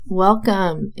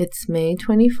Welcome. It's May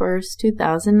 21st,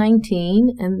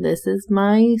 2019, and this is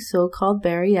my so-called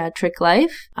bariatric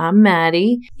life. I'm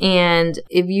Maddie, and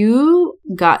if you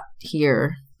got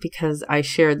here because I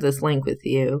shared this link with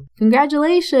you,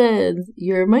 congratulations!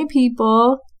 You're my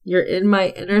people. You're in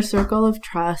my inner circle of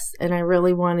trust, and I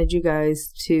really wanted you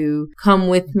guys to come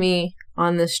with me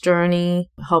on this journey,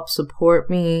 help support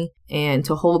me, and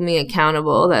to hold me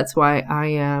accountable. That's why I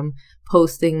am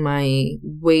posting my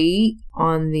weight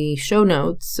on the show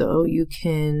notes so you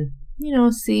can,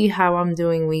 see how I'm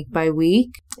doing week by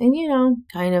week and,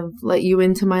 kind of let you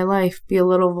into my life, be a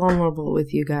little vulnerable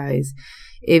with you guys.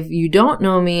 If you don't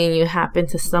know me and you happen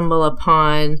to stumble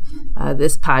upon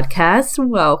this podcast,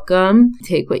 welcome.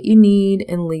 Take what you need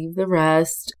and leave the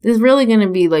rest. This is really going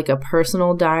to be like a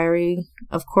personal diary.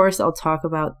 Of course, I'll talk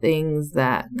about things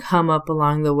that come up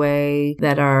along the way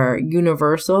that are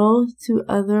universal to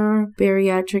other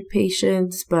bariatric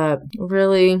patients, but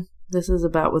really, this is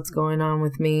about what's going on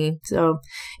with me. So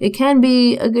it can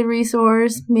be a good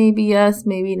resource. Maybe yes,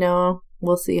 maybe no.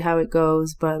 We'll see how it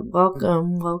goes, but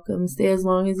welcome. Stay as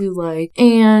long as you like.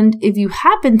 And if you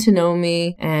happen to know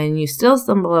me and you still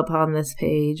stumble upon this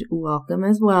page, welcome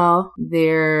as well.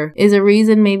 There is a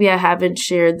reason maybe I haven't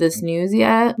shared this news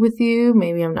yet with you.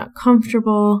 Maybe I'm not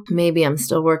comfortable. Maybe I'm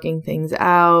still working things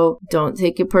out. Don't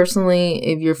take it personally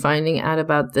if you're finding out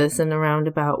about this in a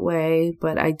roundabout way,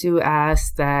 but I do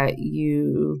ask that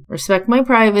you respect my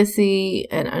privacy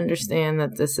and understand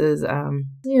that this is,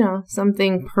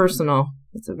 something personal.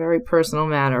 It's a very personal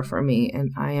matter for me,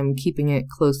 and I am keeping it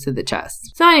close to the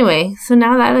chest. So anyway,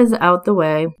 now that is out the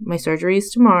way, my surgery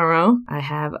is tomorrow. I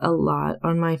have a lot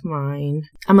on my mind.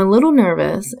 I'm a little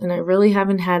nervous, and I really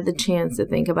haven't had the chance to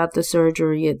think about the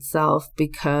surgery itself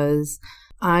because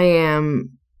I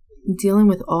am dealing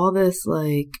with all this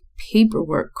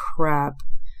paperwork crap,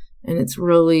 and it's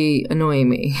really annoying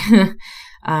me.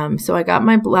 So I got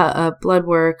my blood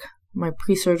work, my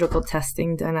pre-surgical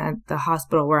testing done at the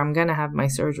hospital where I'm going to have my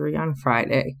surgery on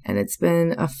Friday. And it's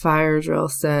been a fire drill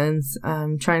since.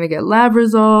 Trying to get lab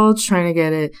results, trying to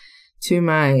get it to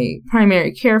my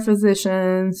primary care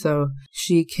physician so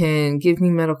she can give me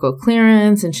medical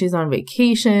clearance, and she's on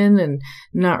vacation and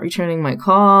not returning my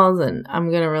calls, and I'm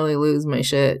going to really lose my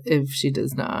shit if she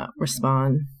does not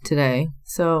respond today.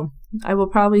 So I will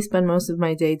probably spend most of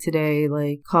my day today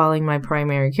calling my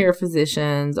primary care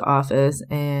physician's office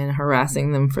and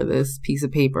harassing them for this piece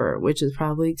of paper, which is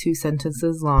probably 2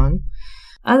 sentences long.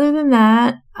 Other than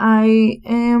that, I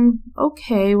am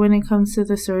okay when it comes to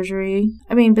the surgery.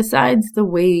 I mean, besides the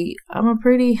weight, I'm a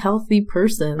pretty healthy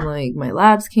person. My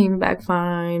labs came back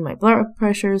fine, my blood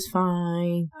pressure is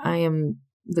fine. I am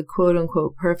the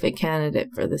quote-unquote perfect candidate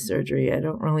for the surgery. I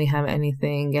don't really have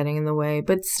anything getting in the way,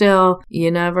 but still, you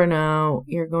never know.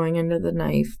 You're going under the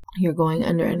knife. You're going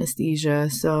under anesthesia.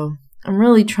 So I'm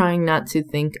really trying not to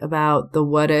think about the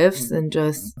what ifs and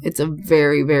just, it's a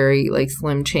very, very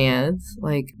slim chance,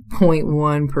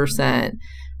 0.1%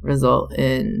 result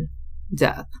in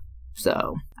death.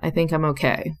 So I think I'm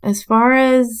okay. As far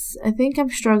as, I think I'm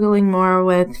struggling more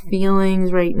with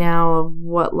feelings right now of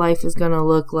what life is going to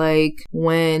look like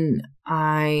when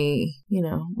when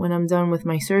I'm done with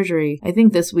my surgery. I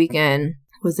think this weekend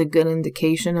was a good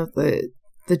indication of the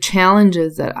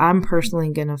challenges that I'm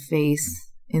personally going to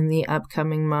face in the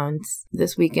upcoming months.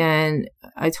 This weekend,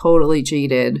 I totally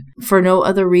cheated for no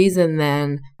other reason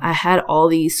than I had all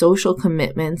these social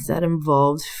commitments that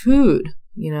involved food.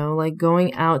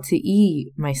 Going out to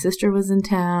eat. My sister was in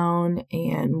town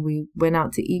and we went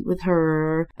out to eat with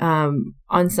her.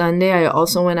 On Sunday, I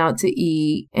also went out to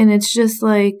eat. And it's just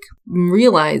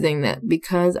realizing that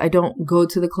because I don't go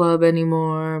to the club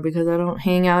anymore, because I don't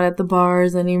hang out at the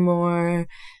bars anymore,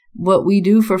 what we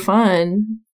do for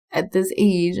fun at this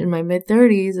age in my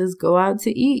mid-30s is go out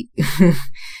to eat.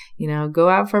 Go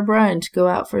out for brunch, go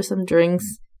out for some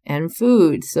drinks and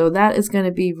food. So that is going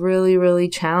to be really, really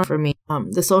challenging for me.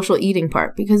 The social eating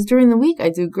part, because during the week I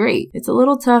do great. It's a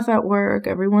little tough at work.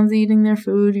 Everyone's eating their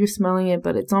food. You're smelling it,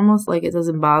 but it's almost like it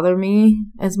doesn't bother me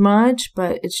as much,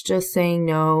 but it's just saying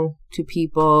no to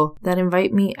people that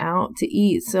invite me out to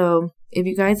eat. So if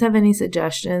you guys have any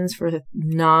suggestions for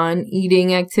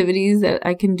non-eating activities that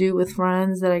I can do with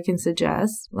friends that I can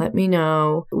suggest, let me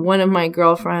know. One of my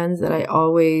girlfriends that we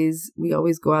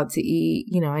always go out to eat,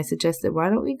 I suggested, why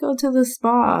don't we go to the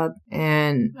spa?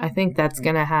 And I think that's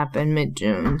going to happen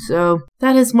mid-June. So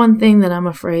that is one thing that I'm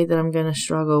afraid that I'm going to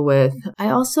struggle with. I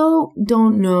also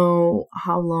don't know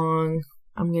how long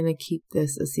I'm going to keep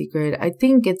this a secret. I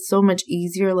think it's so much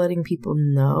easier letting people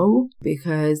know,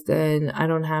 because then I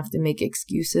don't have to make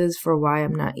excuses for why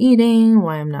I'm not eating,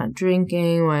 why I'm not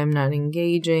drinking, why I'm not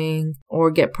engaging,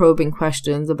 or get probing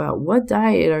questions about what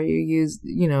diet are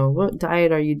what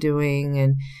diet are you doing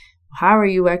and how are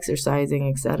you exercising,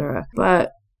 etc.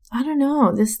 But I don't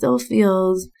know. This still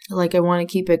feels like I want to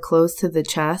keep it close to the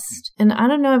chest. And I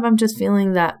don't know if I'm just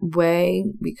feeling that way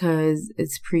because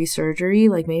it's pre-surgery.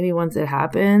 Like maybe once it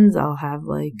happens, I'll have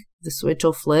like the switch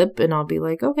will flip and I'll be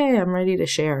like, okay, I'm ready to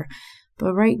share.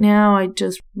 But right now, I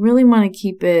just really want to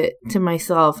keep it to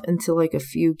myself and to like a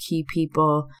few key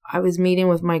people. I was meeting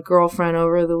with my girlfriend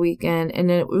over the weekend and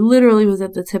it literally was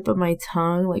at the tip of my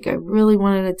tongue. Like I really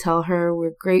wanted to tell her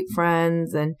we're great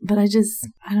friends. But I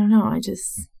don't know.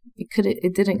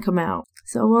 It didn't come out.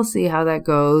 So we'll see how that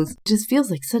goes. It just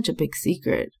feels like such a big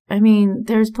secret. I mean,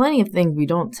 there's plenty of things we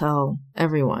don't tell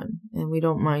everyone and we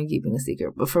don't mind keeping a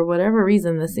secret. But for whatever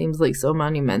reason, this seems like so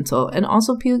monumental. And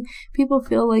also people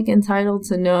feel like entitled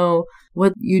to know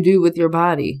what you do with your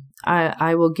body.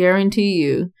 I will guarantee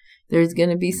you there's going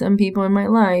to be some people in my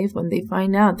life when they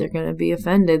find out they're going to be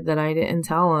offended that I didn't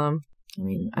tell them. I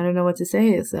mean, I don't know what to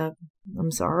say except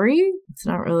I'm sorry. It's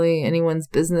not really anyone's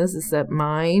business except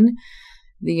mine.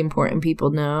 The important people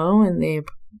know and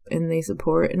they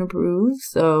support and approve.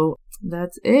 So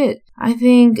that's it. I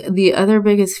think the other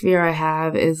biggest fear I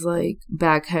have is like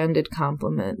backhanded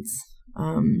compliments.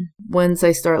 Once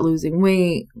I start losing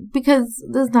weight, because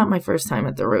this is not my first time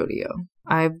at the rodeo.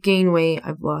 I've gained weight,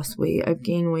 I've lost weight, I've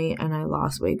gained weight, and I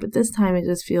lost weight. But this time it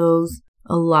just feels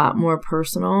a lot more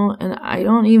personal, and I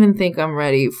don't even think I'm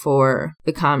ready for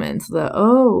the comments that,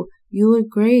 oh, you look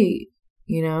great,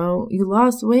 you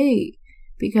lost weight,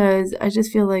 because I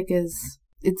just feel like it's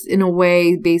in a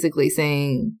way basically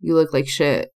saying you look like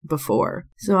shit before.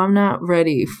 So I'm not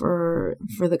ready for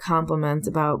the compliments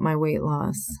about my weight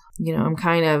loss. I'm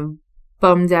kind of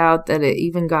bummed out that it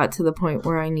even got to the point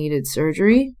where I needed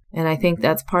surgery, and I think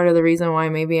that's part of the reason why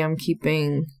maybe I'm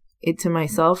keeping it to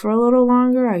myself for a little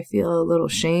longer. I feel a little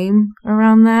shame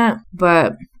around that.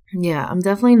 But yeah, I'm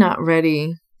definitely not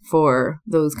ready for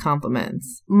those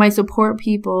compliments. My support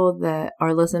people that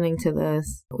are listening to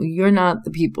this, you're not the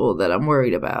people that I'm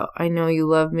worried about. I know you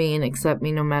love me and accept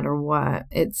me no matter what.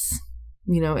 It's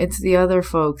the other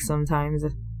folks sometimes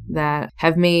that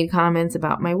have made comments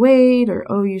about my weight or,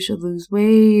 oh, you should lose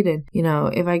weight. And,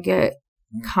 if I get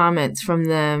comments from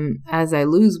them as I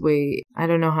lose weight, I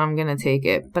don't know how I'm going to take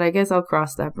it, but I guess I'll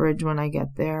cross that bridge when I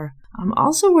get there. I'm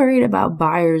also worried about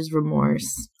buyer's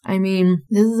remorse. I mean,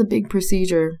 this is a big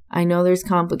procedure. I know there's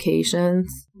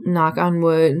complications, knock on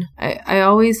wood. I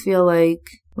always feel like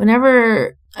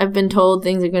whenever I've been told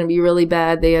things are going to be really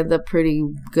bad, they end up pretty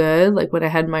good. Like when I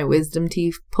had my wisdom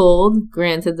teeth pulled,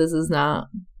 granted this is not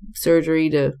surgery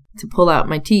to pull out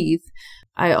my teeth,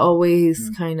 I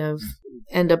always kind of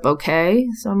end up okay.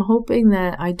 So I'm hoping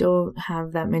that I don't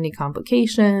have that many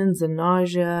complications and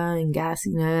nausea and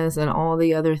gassiness and all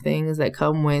the other things that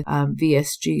come with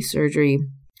VSG surgery.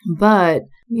 But,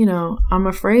 I'm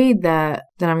afraid that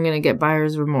I'm going to get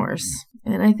buyer's remorse.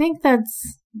 And I think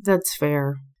that's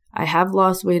fair. I have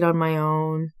lost weight on my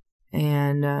own,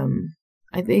 and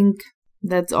I think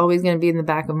that's always going to be in the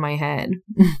back of my head.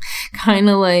 Kind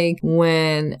of like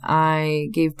when I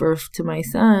gave birth to my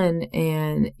son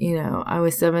and, I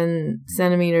was 7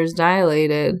 centimeters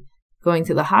dilated, going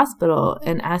to the hospital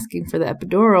and asking for the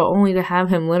epidural only to have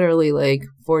him literally like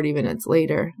 40 minutes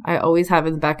later. I always have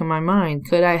in the back of my mind,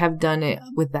 could I have done it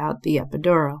without the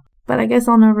epidural? But I guess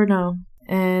I'll never know.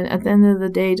 And at the end of the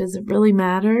day, does it really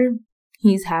matter?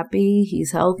 He's happy.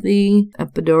 He's healthy.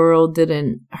 Epidural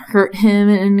didn't hurt him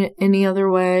in any other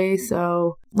way.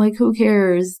 So, who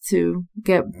cares to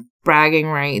get bragging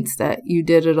rights that you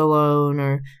did it alone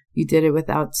or you did it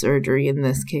without surgery in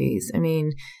this case? I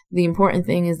mean, the important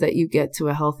thing is that you get to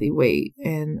a healthy weight.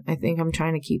 And I think I'm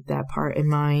trying to keep that part in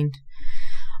mind.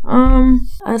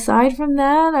 Aside from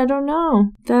that, I don't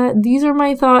know. These are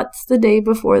my thoughts the day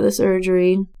before the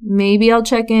surgery. Maybe I'll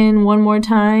check in one more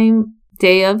time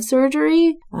day of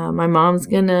surgery. My mom's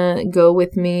gonna go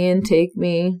with me and take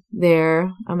me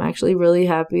there. I'm actually really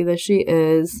happy that she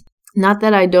is. Not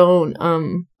that I don't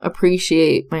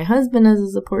appreciate my husband as a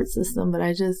support system, but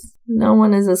no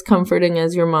one is as comforting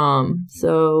as your mom.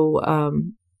 So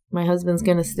my husband's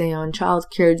gonna stay on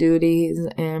childcare duties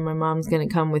and my mom's gonna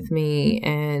come with me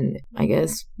and I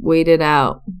guess wait it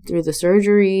out through the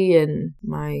surgery and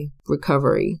my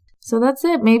recovery. So that's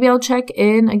it. Maybe I'll check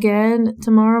in again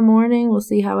tomorrow morning. We'll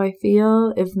see how I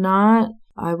feel. If not,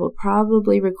 I will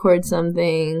probably record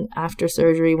something after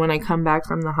surgery when I come back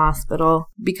from the hospital.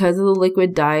 Because of the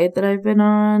liquid diet that I've been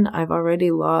on, I've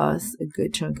already lost a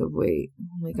good chunk of weight.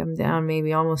 Like I'm down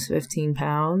maybe almost 15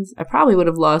 pounds. I probably would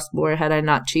have lost more had I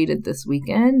not cheated this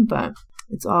weekend, but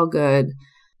it's all good.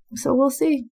 So we'll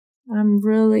see. I'm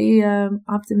really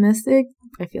optimistic.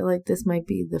 I feel like this might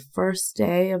be the first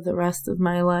day of the rest of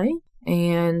my life.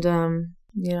 And,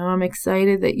 I'm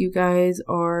excited that you guys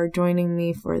are joining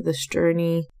me for this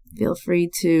journey. Feel free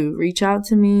to reach out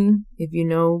to me if you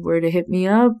know where to hit me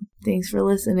up. Thanks for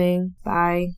listening. Bye.